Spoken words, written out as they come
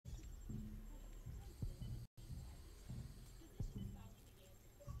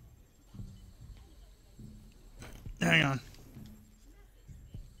Hang on.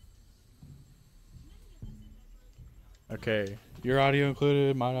 Okay, your audio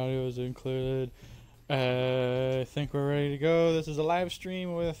included, my audio is included. I think we're ready to go. This is a live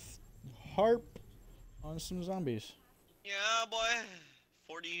stream with Harp on some zombies. Yeah, boy.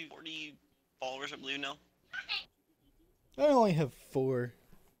 40 followers, I believe now. I only have 4.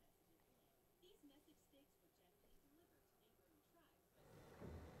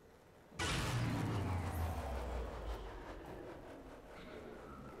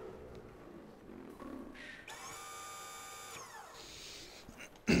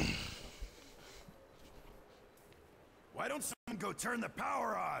 Why don't someone go turn the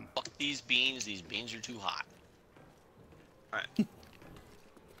power on? Fuck these beans are too hot. Alright.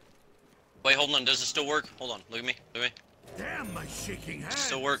 Wait, hold on, does it still work? Hold on, look at me, look at me. Damn my shaking hands. Does it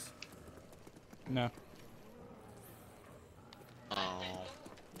still work? No. Oh.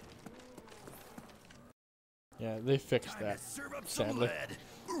 Yeah, they fixed Time that. to serve up some Sadly. lead.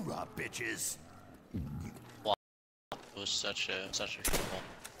 Hoorah, bitches. It was such a trouble.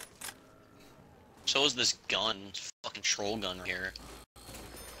 So is this gun, fucking troll gun here.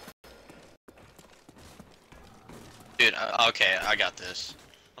 Dude, okay, I got this.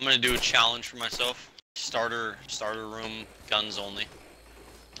 I'm gonna do a challenge for myself. Starter room, guns only.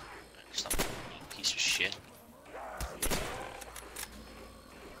 Stop, piece of shit.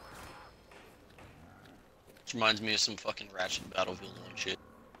 This reminds me of some fucking Ratchet Battlefield like shit.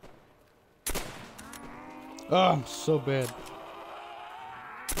 Oh, I'm so bad.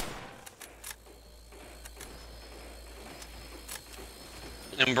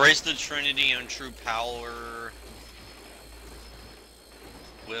 Embrace the Trinity and true power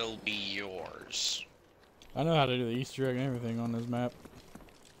will be yours. I know how to do the Easter egg and everything on this map.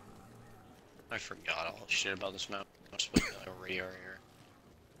 I forgot all the shit about this map. I'm supposed to like radar here.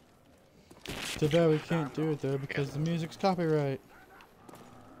 Too bad we can't do it though because the music's copyright.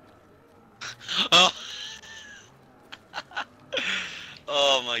 Oh.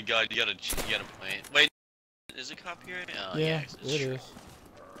 Oh my god, you gotta play it. Wait, is it copyright? Oh, Yeah, it's it true. is.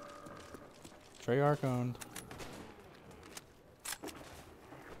 Treyarch owned.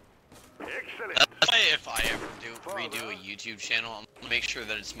 Excellent. That's why if I ever redo a YouTube channel, I'm gonna make sure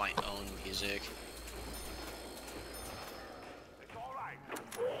that it's my own music. It's all right.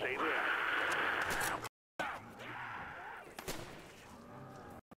 Stay there.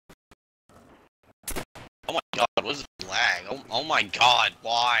 Oh my god, what is this lag? Oh my god,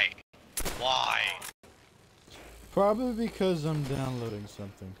 why? Why? Probably because I'm downloading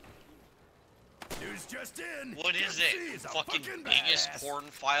something. News just in. What is MC it? is a Fucking fucking biggest badass. porn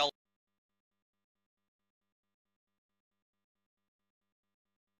file?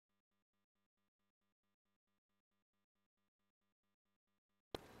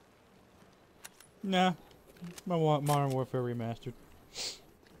 Nah, I want Modern Warfare Remastered.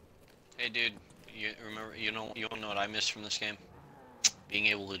 Hey dude, you remember, you don't know what I missed from this game? Being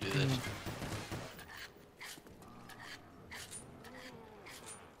able to do this.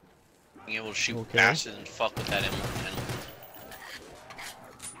 Being able to shoot Okay. bastards and fuck with that M110.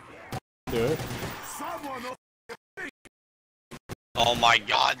 Do it. Someone Oh my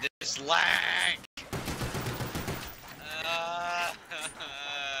god, this lag!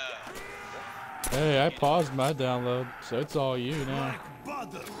 Hey, I paused my download, so it's all you now. like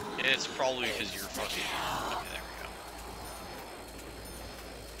butter. It's probably because you're fucking...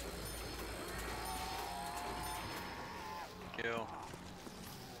 Okay, there we go.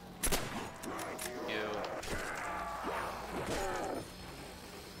 You.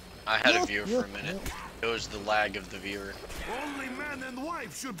 I had a viewer for a minute. It was the lag of the viewer. Only man and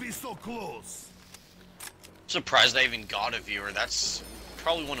wife should be so close. Surprised I even got a viewer. That's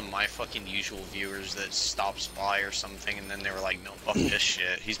probably one of my fucking usual viewers that stops by or something, and then they were like, no, fuck this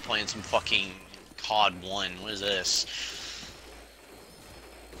shit. He's playing some fucking COD 1. What is this?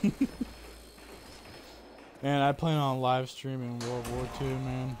 Man, I plan on live streaming World War II,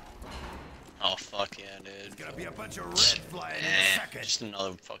 man. Oh, fuck yeah, dude. There's gonna be a bunch of red flying in a second. Just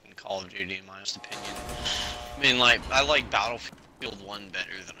another fucking Call of Duty, in my honest opinion. I mean, like, I like Battlefield 1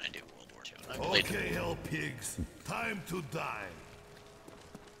 better than I do World War 2. And I played Okay, hell pigs, time to die.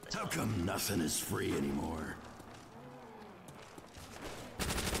 How come nothing is free anymore?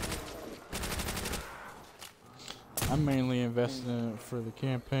 I'm mainly invested in it for the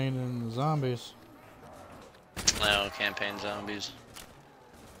campaign and the zombies. No, campaign zombies.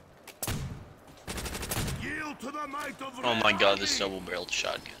 Yield to the might of Oh my god, this reality. double-barreled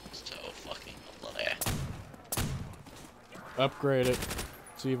shotgun is so fucking lovely. Upgrade it.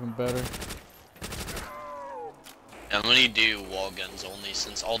 It's even better. I'm gonna do wall guns only,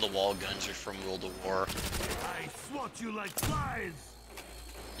 since all the wall guns are from World of War. I swat you like flies.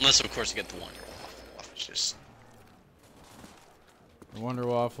 Unless, of course, you get the Wonder Waffle. It's just... The Wonder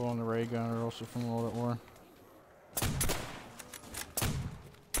Waffle and the Ray Gun are also from World at War.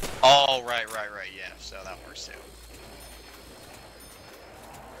 Oh, right, yeah, so that works too.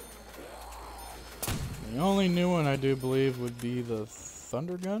 The only new one I do believe would be the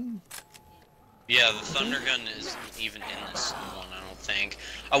Thunder Gun. Yeah, the Thunder Gun isn't even in this one, I don't think.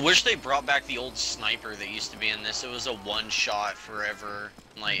 I wish they brought back the old sniper that used to be in this. It was a one-shot forever.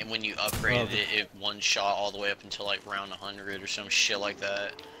 Like, when you upgraded it one-shot all the way up until, like, round 100 or some shit like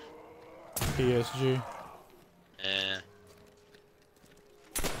that. PSG. Yeah.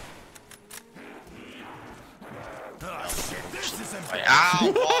 Oh, shit, this is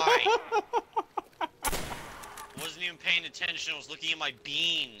Ow, why? I wasn't even paying attention, I was looking at my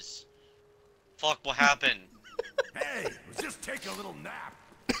beans. Fuck, what happened? Hey, let's just take a little nap.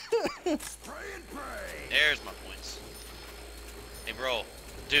 Spray and pray. There's my points. Hey, bro.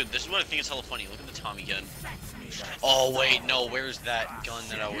 Dude, this is what I think is hella funny. Look at the Tommy gun. Oh, wait, no. Where's that gun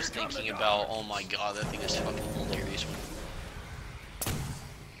that I was thinking about? Oh my god, that thing is fucking hilarious.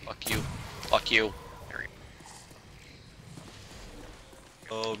 Fuck you. Fuck you. There we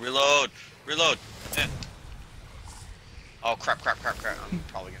go. Oh, reload. Reload. Eh. Oh, crap. I'm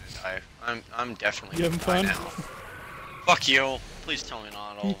probably gonna die. I'm definitely You gonna having die fun? now. Fuck you. Please tell me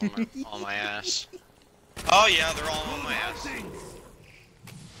not all on my ass. Oh yeah, they're all on my ass. I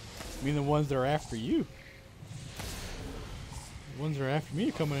mean the ones that are after you. The ones that are after me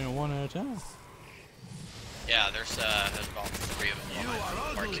are coming in one at a time. Yeah, there's about 3 of them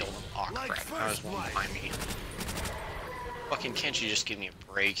before I killed them. Oh crap, that was one behind me. Fucking can't you just give me a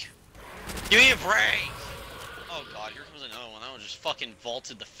break? Give me a break! Oh god, here comes another one. That one just fucking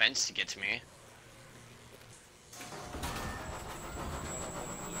vaulted the fence to get to me.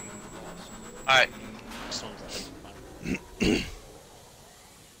 Alright. This one's dead.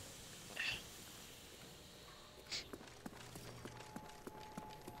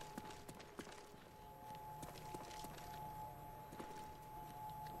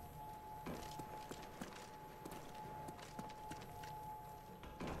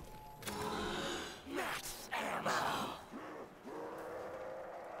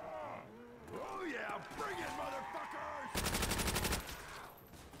 Oh yeah, bring it, motherfuckers!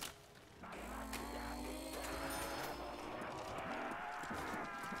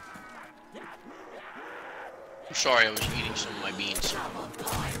 I'm sorry, I was eating some of my beans. Oh,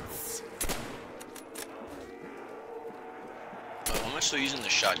 why am I still using the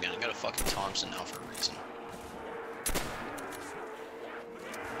shotgun? I got a fucking Thompson now for a reason.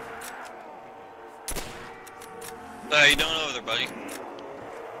 How you doing over there, buddy?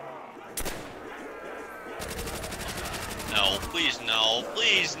 No, please no,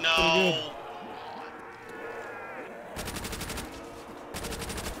 please no!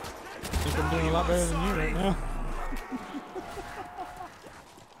 I think I'm doing a lot better than you right now.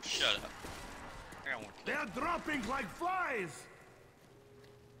 Shut up. I got one kill. They're dropping like flies!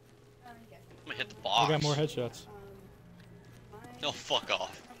 I'm gonna hit the box. I got more headshots. No, fuck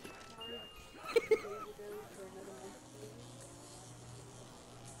off.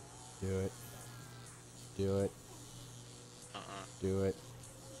 Do it. Do it. Do it.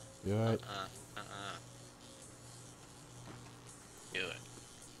 Do it. Do it.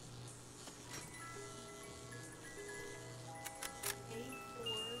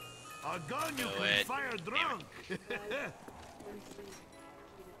 A gun you Do can it. fire drunk!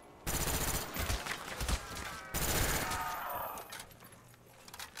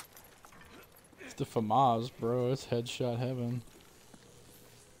 It's the FAMAS, bro. It's headshot heaven.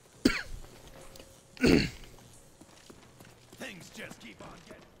 Things just keep on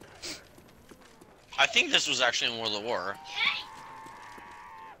getting better. I think this was actually in World of War.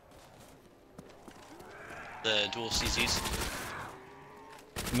 The dual CZs.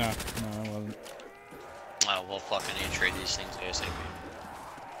 No, it wasn't. Oh, well, fucking need to trade these things ASAP.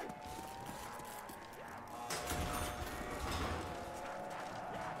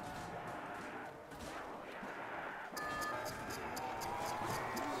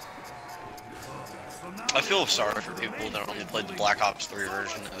 I feel sorry for people that only played the Black Ops 3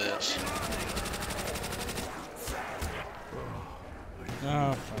 version of this.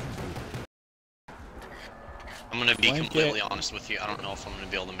 No. I'm gonna be Blanket. completely honest with you, I don't know if I'm gonna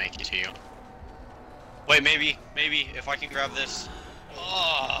be able to make it to you. Wait, maybe, if I can grab this.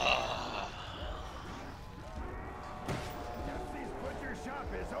 Oh. Butcher shop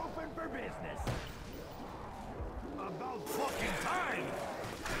is open for business. About fucking time!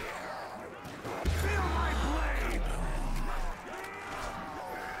 Feel my blade!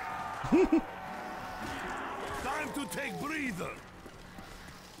 Time to take breather.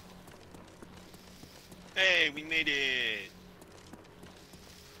 Hey, we made it.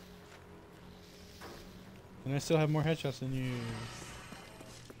 And I still have more headshots than you.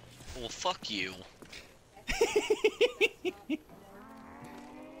 Well, fuck you.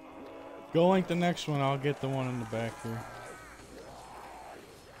 Go link the next one, I'll get the one in the back here.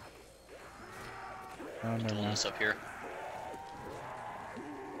 Oh, never Pulling mind. this up here.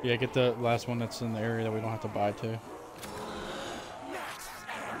 Yeah, get the last one that's in the area that we don't have to buy to.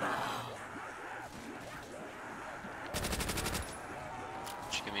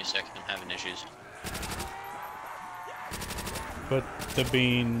 Just give me a second, I'm having issues. Put the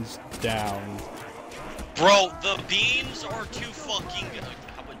beans down. Bro, the beans are too fucking good.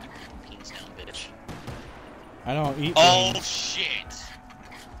 How about you put the beans down, bitch? I don't eat Oh, beans. shit.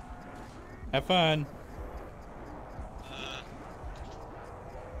 Have fun.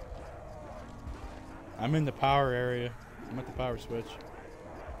 I'm in the power area. I'm at the power switch.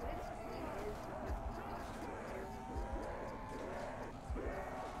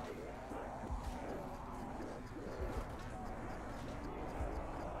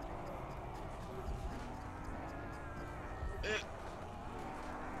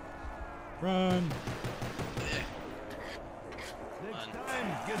 Run. Next time,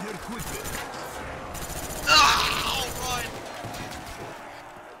 get here quicker. Oh, run.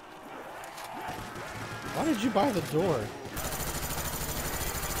 Why did you buy the door?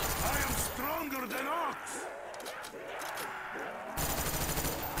 I am stronger than ox.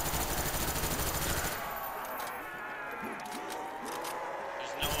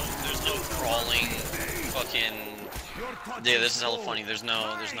 There's no crawling fucking. Dude, this is hella funny. There's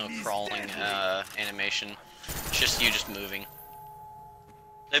no crawling animation. It's just you just moving.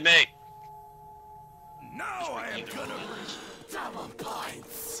 Hey, mate. Now I am gonna double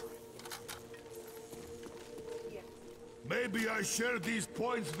points. Maybe I share these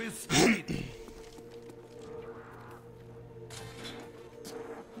points with Speed.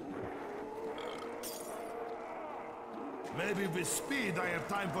 Maybe with Speed I have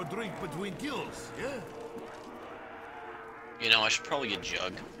time for drink between kills, yeah? You know, I should probably get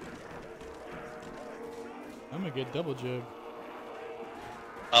Jug. I'm gonna get double jug.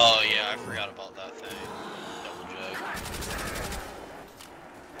 Oh, yeah, I forgot about that thing. Double Jug.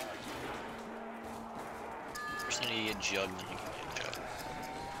 First I need to get Jug, then I can get Jug.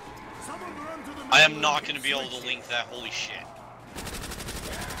 Someone run to the I am middle not and going to be able to switch. link that, holy shit.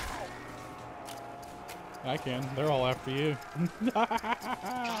 I can. They're all after you. God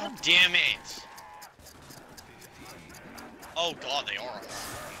damn it! Oh god, they are.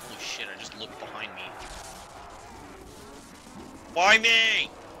 Holy shit, I just looked behind me. Why me?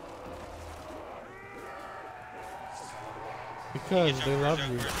 Because they love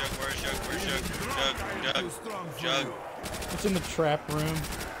you. Where's Jug? Too strong for Jug. you. It's in the trap room.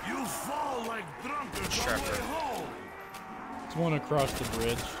 You fall like drunkards on Trapper. the way home. It's one across the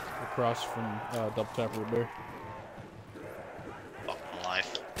bridge. Across from Double Tap Root Beer. Fuck my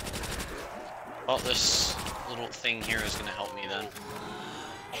life. Well, this little thing here is gonna help me then.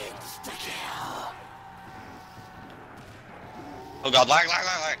 Oh god, lag. Oh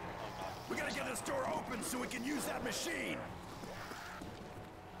god. We gotta get this door open so we can use that machine.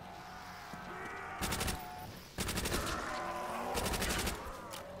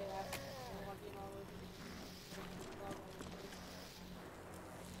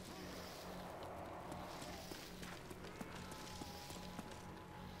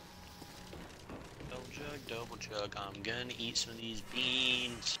 Double jug, I'm gonna eat some of these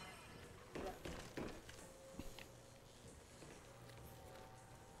beans.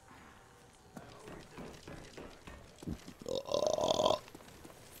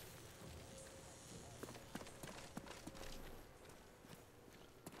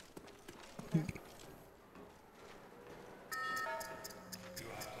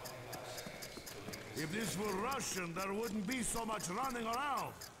 If this were Russian, there wouldn't be so much running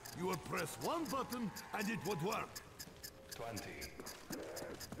around. You would press one button and it would work. 20. 15.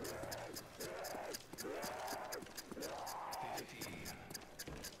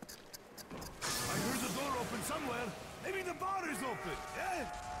 I heard the door open somewhere. Maybe the bar is open, yeah?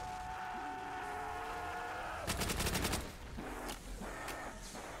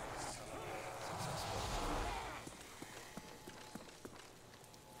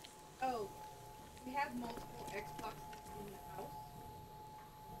 Oh, we have multiple Xboxes in the house.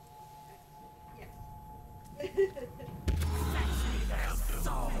 Yes.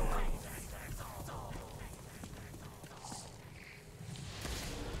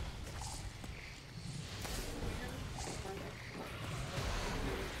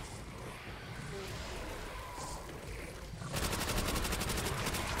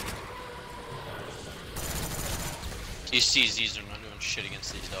 These CZs are not doing shit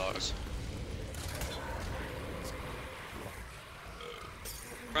against these dogs.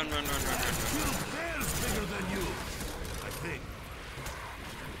 Run, run, run, run, run, run. Bear's bigger than you, I think.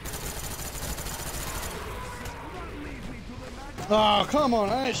 Oh, come on,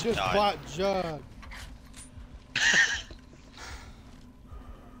 I Just just died. plot Judd.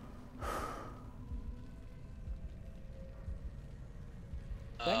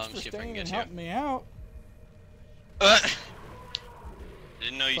 Thanks for See if I can staying get and you. helping me out.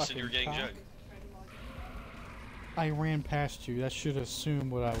 Didn't know you said you were Fucking getting cock. jugged. I ran past you. That should assume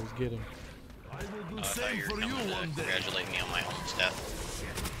what I was getting. I will do Oh, I the thought same you were for you coming to one day. congratulate me on my home's death.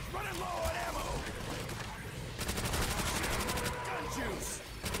 Running low on ammo. Gun juice.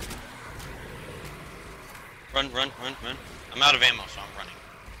 Run, run, run, run. I'm out of ammo, so I'm running.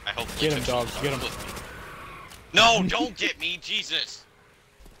 I hope Get him, dogs. Get him. No, don't get me, Jesus.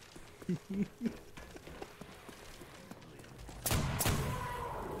 Get him,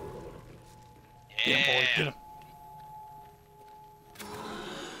 boy. Yeah. Get him.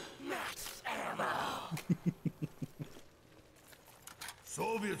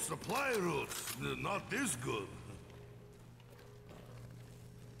 Soviet supply routes, not this good.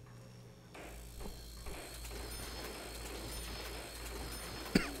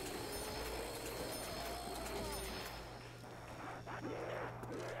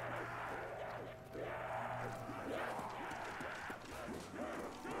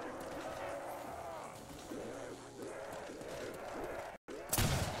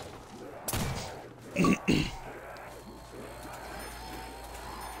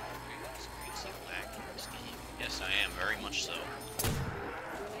 Yes, I am, very much so.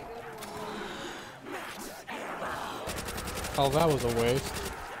 Oh, that was a waste.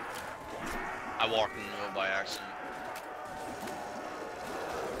 I walked into it by accident.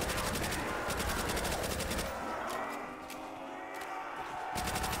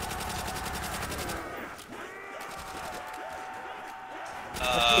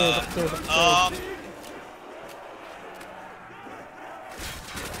 Upstairs.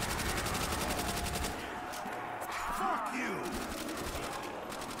 Fuck you.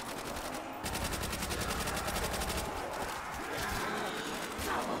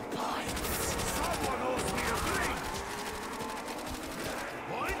 Someone owes me a drink.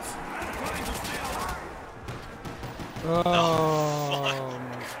 Points? I'm trying to stay alive. Oh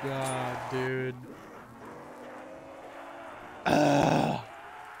my god, dude.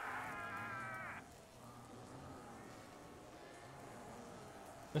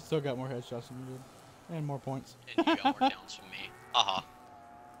 I still got more headshots than you did. And more points. And you got more downs from me. Haha.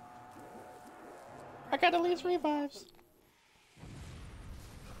 I got at least revives.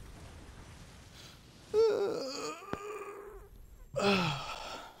 No,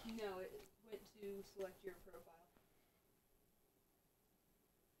 it went to select your profile.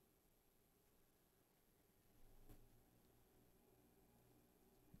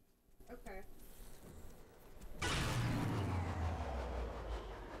 Okay.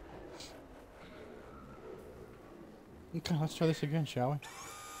 Okay, let's try this again, shall we?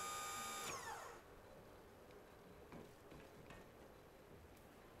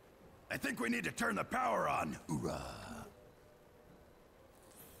 I think we need to turn the power on. Hoorah.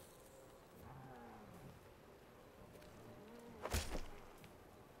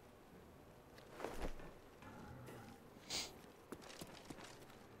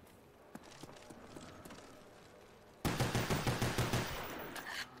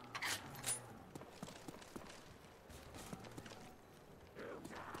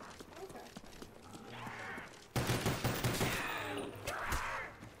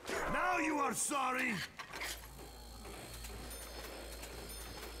 Now you are sorry.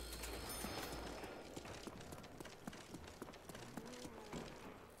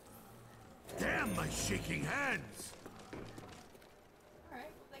 Damn my shaking hands.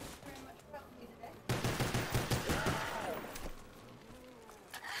 Alright, well thank you very much for helping me today.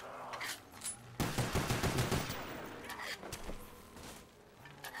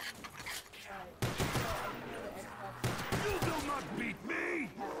 You will not beat me.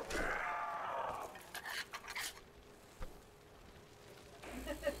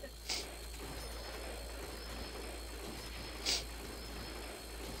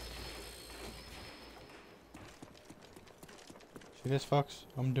 See this, Fox?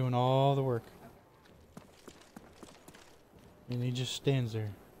 I'm doing all the work. And he just stands there.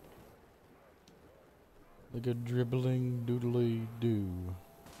 Like a dribbling doodly doo.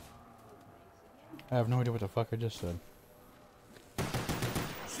 I have no idea what the fuck I just said.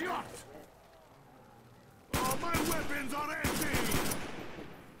 Shot. All my weapons are empty.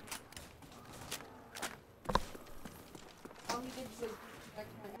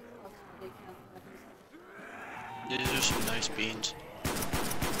 These are some nice beans. You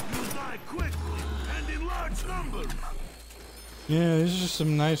die quickly and in large numbers. Yeah, these are just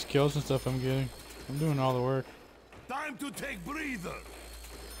some nice kills and stuff I'm getting. I'm doing all the work. Time to take breather.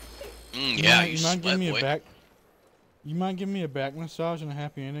 Yeah, you might sweat, give me boy. a back. You might give me a back massage and a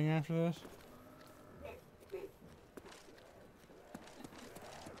happy ending after this.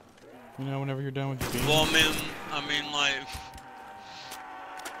 You know, whenever you're done with the beans. Well, I mean, like,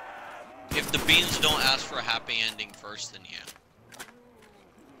 if the beans don't ask for a happy ending first, then yeah.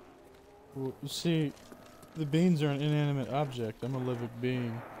 Well, see, the beans are an inanimate object. I'm a living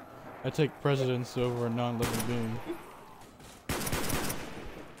being. I take precedence over a non-living being.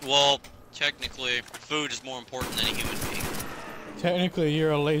 Well, technically, food is more important than a human being. Technically,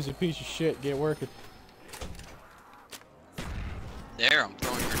 you're a lazy piece of shit. Get working. There, I'm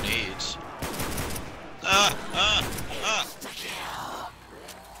throwing grenades.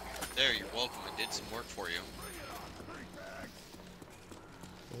 There, you're welcome. I did some work for you.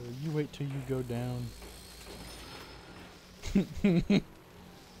 You wait till you go down.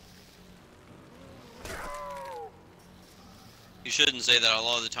 You shouldn't say that. A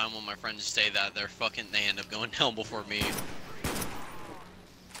lot of the time when my friends say that, they end up going down before me.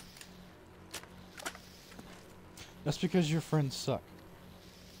 That's because your friends suck.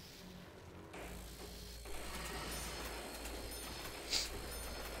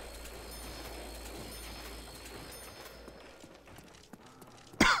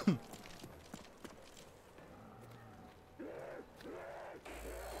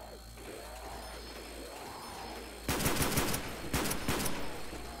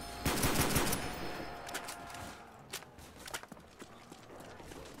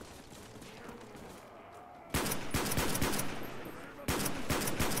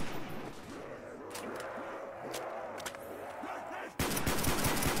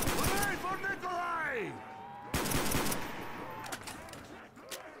 Hooray for Nikolai!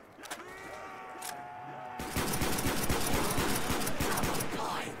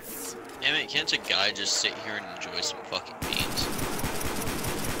 Damn it, can't a guy just sit here and enjoy some fucking beans?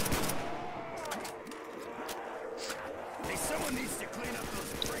 Hey, someone needs to clean up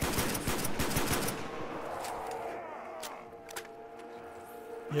those break.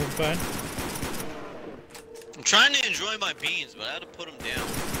 You having fun? I'm trying to enjoy my beans, but I had to put them down.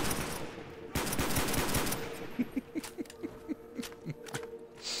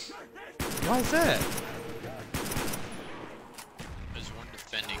 Why is that? There's one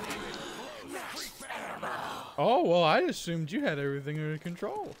defending me. Oh, well, I assumed you had everything under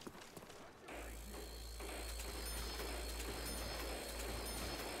control.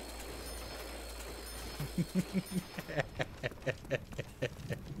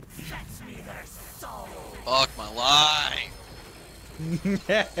 Fuck my life.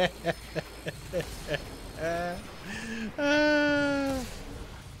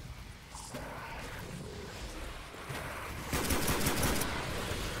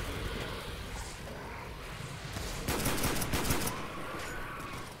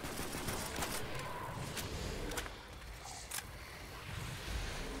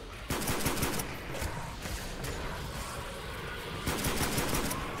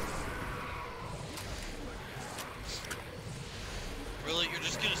 Really? You're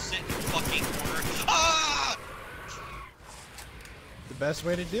just gonna sit in your fucking corner? Ah! The best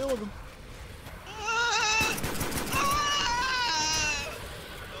way to deal with them. Ah! Ah!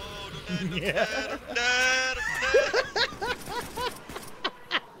 Oh, I'm dead, I'm dead, I'm dead.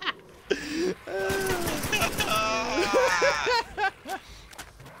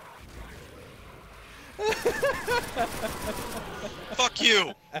 Fuck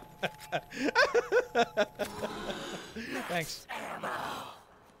you! Thanks.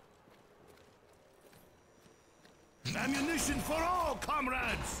 Ammunition for all,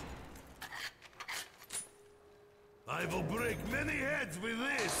 comrades! I will break many heads with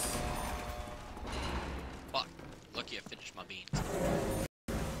this. Fuck. Lucky I finished my beans.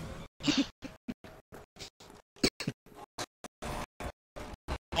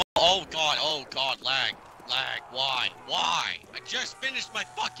 Oh god, lag. Lag, why? Why? I just finished my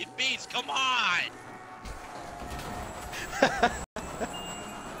fucking beans, come on!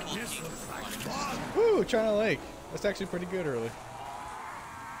 Woo, China Lake. That's actually pretty good early.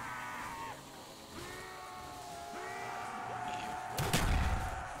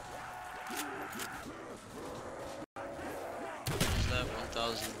 Is that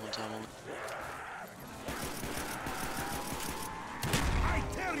 1,000 one time only? I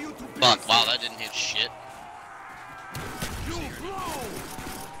tell you to Fuck, wow, that didn't hit shit. You blow!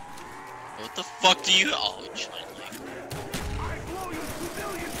 What the fuck do you- oh, China Lake. I blow you to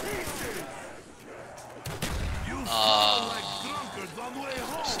million pieces! You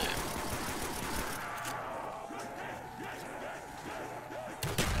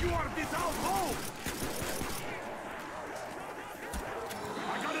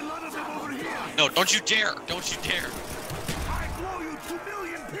No, don't you dare! Don't you dare! I blow you to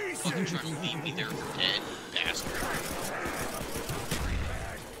million Fucking pieces! trying to leave me there for dead, bastard.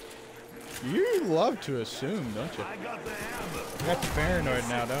 You love to assume, don't you? I got the hammer. I got you paranoid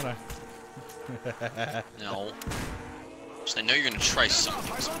now, don't I? No. So I know you're gonna try I something.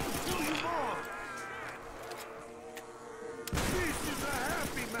 got to kill you more. This is a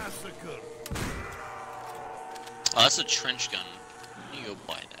happy massacre. Oh, that's a trench gun. You go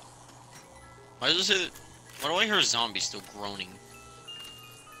buy that. Why does it? Why do I hear a zombie still groaning?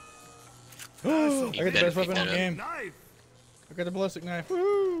 I got the better best weapon in pick the that game. Knife. I got the ballistic knife.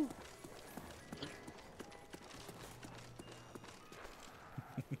 Woo!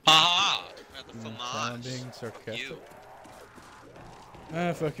 Ha! Got the I'm FAMAS. being sarcastic. You.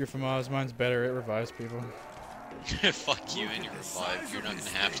 Ah, fuck your FAMAS. Mine's better. It revives people. Fuck you and your revive. You're not gonna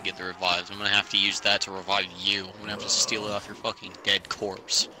have to get the revives. I'm gonna have to use that to revive you. I'm gonna have to steal it off your fucking dead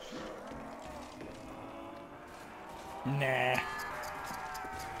corpse. Nah.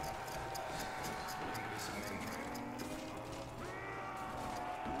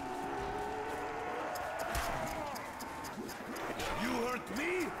 You hurt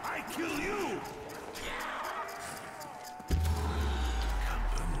me, I kill you.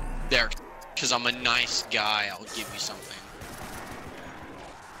 There. Because I'm a nice guy, I'll give you something.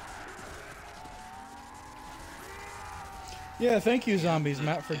 Yeah, thank you, zombies,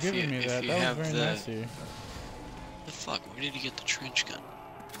 Matt, for If giving you- me if that. you That have was very the- nice of you. The fuck? Where did you get the trench gun?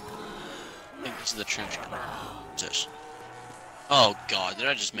 I think this is the trench gun. What's this? Oh god, did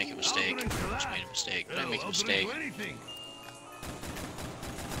I just make a mistake? I just made a mistake. Did I make a mistake?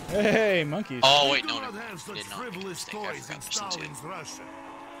 Hey, monkeys. Oh We wait, do no, not no, have I such did not make a frivolous mistake. I toys in forgot there's some too. Stalin's Russia.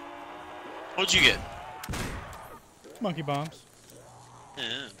 What'd you get? Monkey bombs. Yeah.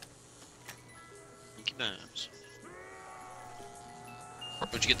 Monkey bombs.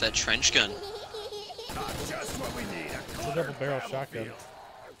 Where'd you get that trench gun? Just what we need. It's a double barrel shotgun.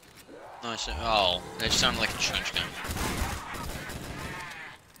 No, I said, oh, that sounded like a trench gun.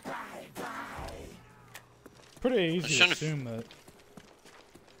 Pretty easy to trying to assume that.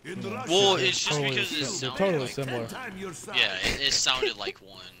 In the Well, Russia, it's just Totally because it they're sounded totally like, similar. time your size. yeah, it sounded like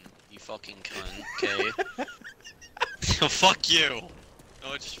one. You fucking cunt, okay? Fuck you.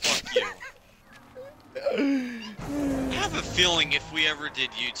 No, just fuck you. I have a feeling if we ever did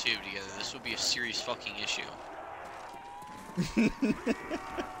YouTube together, this would be a serious fucking issue.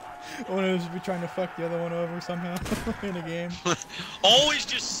 One of us would be trying to fuck the other one over somehow in a game. Always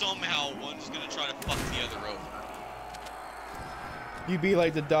just somehow one's gonna try to fuck the other over. You'd be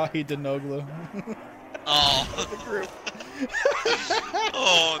like the Dahi Denoglu. Oh. The group.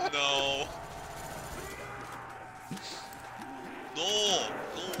 Oh no. No,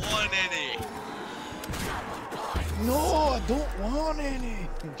 don't want any. No, I don't want any.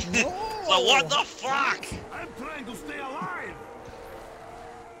 No. So what the fuck? I'm trying to stay alive.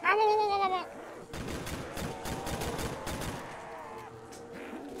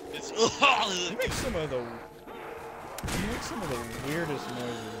 It's You make some of the weirdest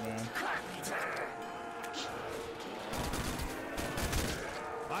noises, man.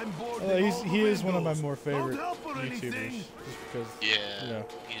 I'm bored. He is one of my more favorite help or YouTubers, anything. just because yeah, you know,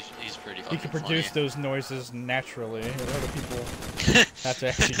 he's pretty he fucking can produce funny. those noises naturally, and other people have to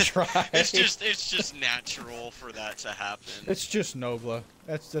actually try. it's just natural for that to happen. It's just Nobla.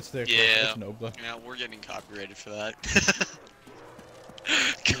 That's their Yeah. It's Nobla. Yeah, we're getting copyrighted for that.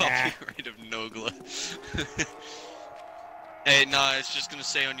 Copyright of Nogla. Hey, nah, it's just gonna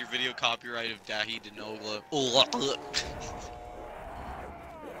say on your video copyright of Dahi de Nogla.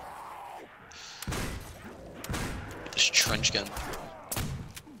 This trench gun.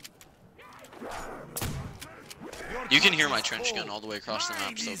 You can hear my trench gun all the way across the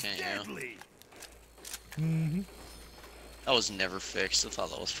map still, can't you? Mm-hmm. That was never fixed. I thought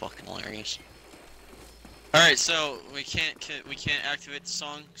that was fucking hilarious. Alright, so we can't activate the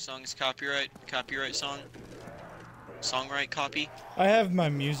song. Song is copyright song. Songwrite copy. I have my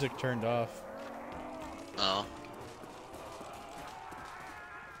music turned off. Oh.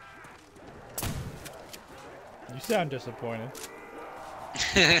 You sound disappointed.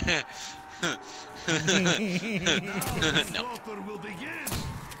 No. Slaughter will begin.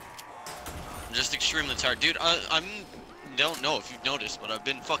 I'm just extremely tired. Dude, I'm don't know if you've noticed, but I've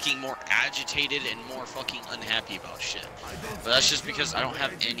been fucking more agitated and more fucking unhappy about shit. But that's just because I don't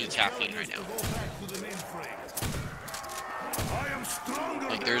have any caffeine right now.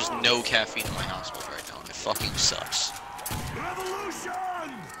 Like, there's no caffeine in my household right now, and it fucking sucks.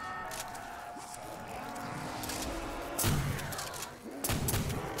 Revolution!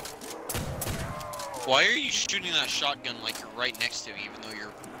 why are you shooting that shotgun like you're right next to me, even though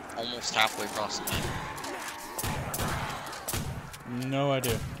you're almost halfway across the map? No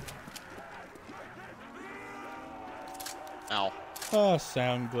idea. Ow. Oh,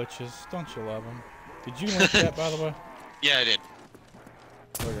 sound glitches. Don't you love them? Did you link that, by the way? Yeah, I did.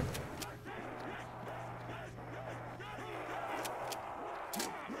 Okay.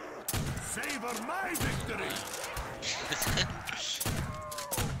 Savor my victory!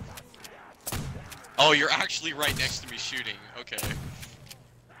 Oh, you're actually right next to me shooting. Okay.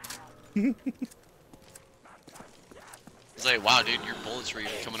 It's like, wow, dude, your bullets were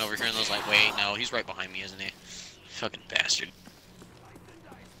even coming over here, and I was like, wait, no, he's right behind me, isn't he? Fucking bastard.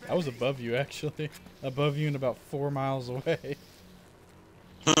 I was above you, actually. Above you and about 4 miles away.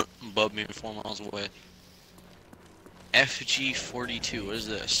 Above me 4 miles away. FG42, what is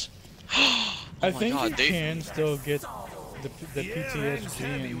this? Oh I my think God, you they... can still get the The air hangs PTSD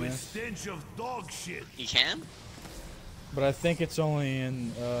heavy in with this. stench of dog shit. You can? But I think it's only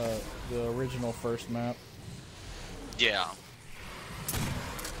in the original first map. Yeah.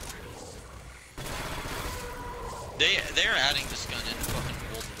 They're adding this gun in fucking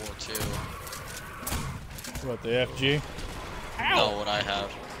World War II. What, the FG? No, what I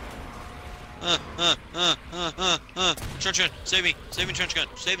have. Trench gun, save me, trench gun,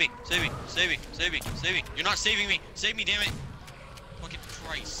 save me. You're not saving me, save me, damn it. Fucking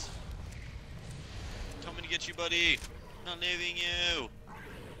Christ. Coming to get you, buddy. Not leaving you.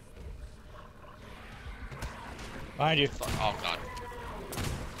 Behind you. Fuck. Oh God.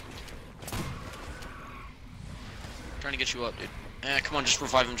 Trying to get you up, dude. Come on, just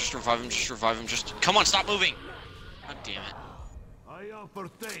revive him, come on, stop moving. God damn it. I offer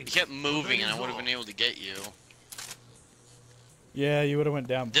thanks. You kept moving and I would have been able to get you. Yeah, you would have went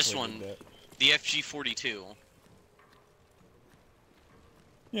down. This before you one, did that. the FG42.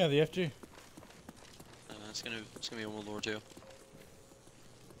 Yeah, the FG. It's gonna be a World War II.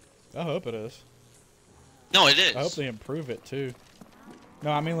 I hope it is. No, it is. I hope they improve it too.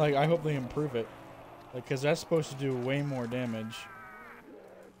 No, I mean like I hope they improve it, like because that's supposed to do way more damage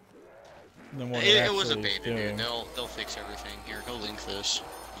than what it It was a actually is beta, dude. doing. They'll fix everything. Here, go link this.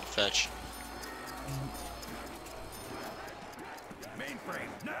 Fetch.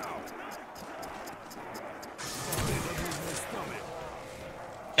 Mainframe, now! Sorry, that was my stomach.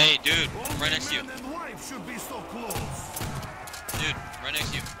 Hey, dude, Only right next to you. man and wife should be so close. Dude, right next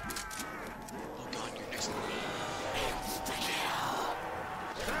to you. Oh God, you're next to me.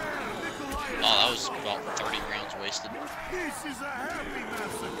 Oh, that was about 30 rounds wasted. This is a happy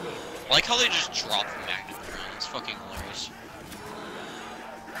massacre. I like how they just drop the magnum round. It's fucking hilarious.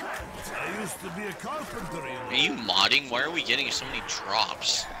 I used to be a carpenter, you know. Are you modding? Why are we getting so many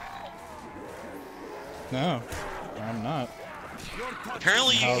drops? No, I'm not.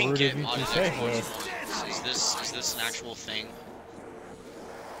 Apparently you How can rude get of you to modded say Xbox so. Ones. Is this an actual thing?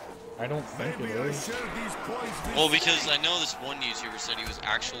 I don't think it Maybe I is. share these points with Well, because I know this one YouTuber said he was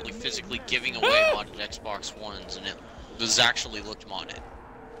actually physically giving away modded Xbox Ones, and it was actually looked modded.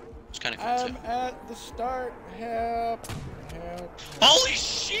 It's kind of cool I'm too. at the start. Help! Help! Holy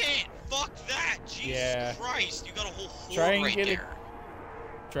shit! Fuck that! Jesus Yeah. Christ! You got a whole horde Try and right get it. there.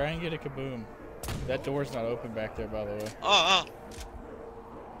 Try and get a kaboom. That door's not open back there, by the way. Oh.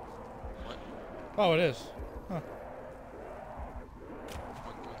 What? Oh, it is. Huh.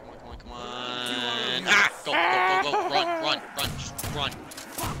 Come on. Ah! Go! Run!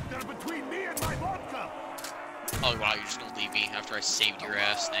 Fuck, they're between me and my vodka. Oh wow, you're just gonna leave me after I saved your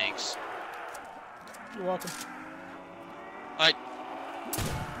ass, thanks. You're welcome. Alright.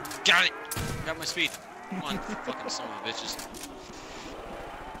 Got it! Got my speed. Come on, fucking son of a bitches.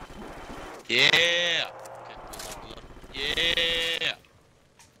 Yeah! Okay, reload. Yeah!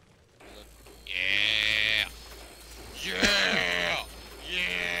 Yeah!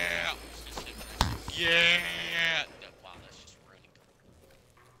 Yeah! Yeah! Wow, that's just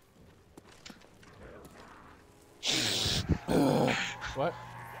really What?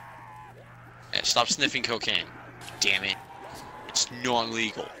 Hey, stop sniffing cocaine. Damn it. It's not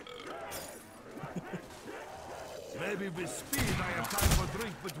legal. Maybe with speed I have time for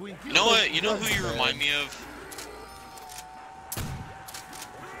drink between You know what? You know who you remind me of?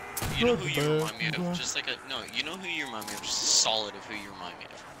 You know who you remind me of? Just like a... No, you know who you remind me of? Just a solid of who you remind me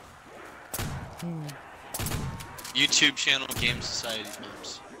of. YouTube channel Game Society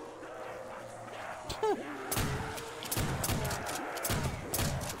memes.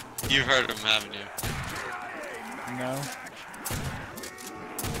 You've heard of him, haven't you? No.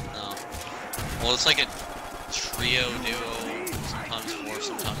 No. Well, it's like a trio, duo, sometimes 4,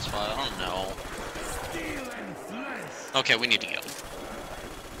 sometimes 5. I don't know. Okay, we need to go.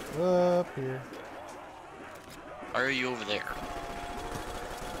 Up here. Why are you over there?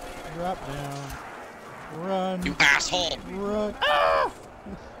 Drop down. Run. You asshole! Run. Ah!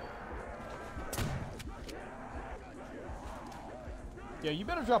 Yeah, you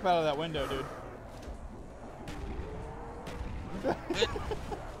better drop out of that window, dude.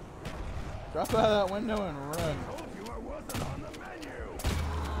 Drop out of that window and run.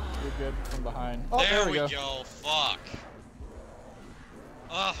 You're good from behind. Oh, there we go. Fuck.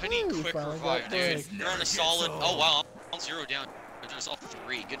 Oh, I need Ooh, quick finally revive, got dude. quick. You're on a solid. Oh wow, I'm 0 down. You're on a solid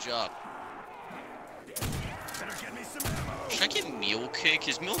 3. Good job. Should I get meal kick?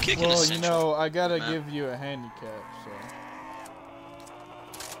 Is meal kick an Well, essential? you know, I gotta map? give you a handicap, so.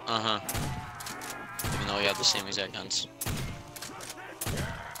 Even though we have the same exact guns.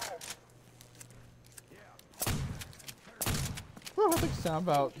 Whew, I think sound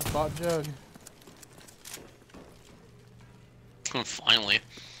about Jug. Finally.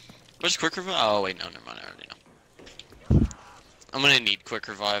 Where's quick revive? Oh wait, no, never mind. I already know. I'm gonna need quick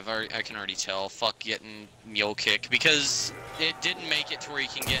revive. I can already tell. Fuck getting mule kick because it didn't make it to where you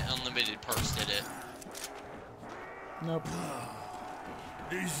can get unlimited perks, did it? Nope.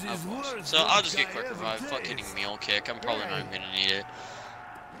 So I'll just get quick revive. Fuck getting mule kick. I'm probably not even gonna need it.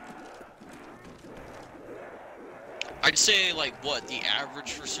 I'd say like what the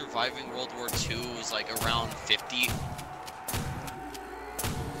average for surviving World War II was like around 50.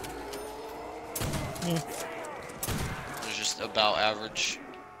 Yeah. It was just about average.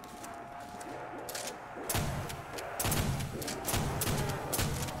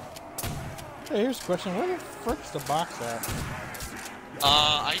 Hey, here's a question. Where the frick's the box at?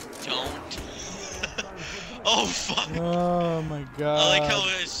 I don't. Oh fuck. Oh my god. I like how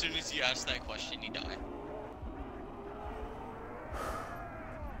as soon as you ask that question, you die.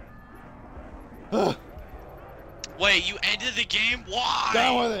 Wait, you ended the game? Why?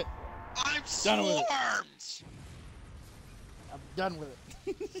 Done with it. I'm Done with it. swarmed. I'm done with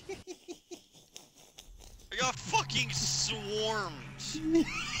it. I got fucking swarmed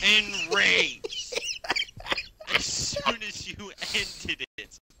and raped as soon as you ended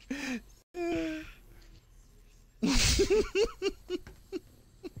it. That's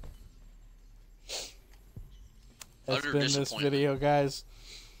Utter been this disappointment. video, guys.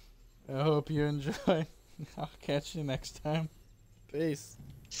 I hope you enjoy. I'll catch you next time. Peace.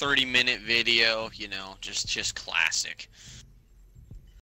 30-minute video, you know, just classic.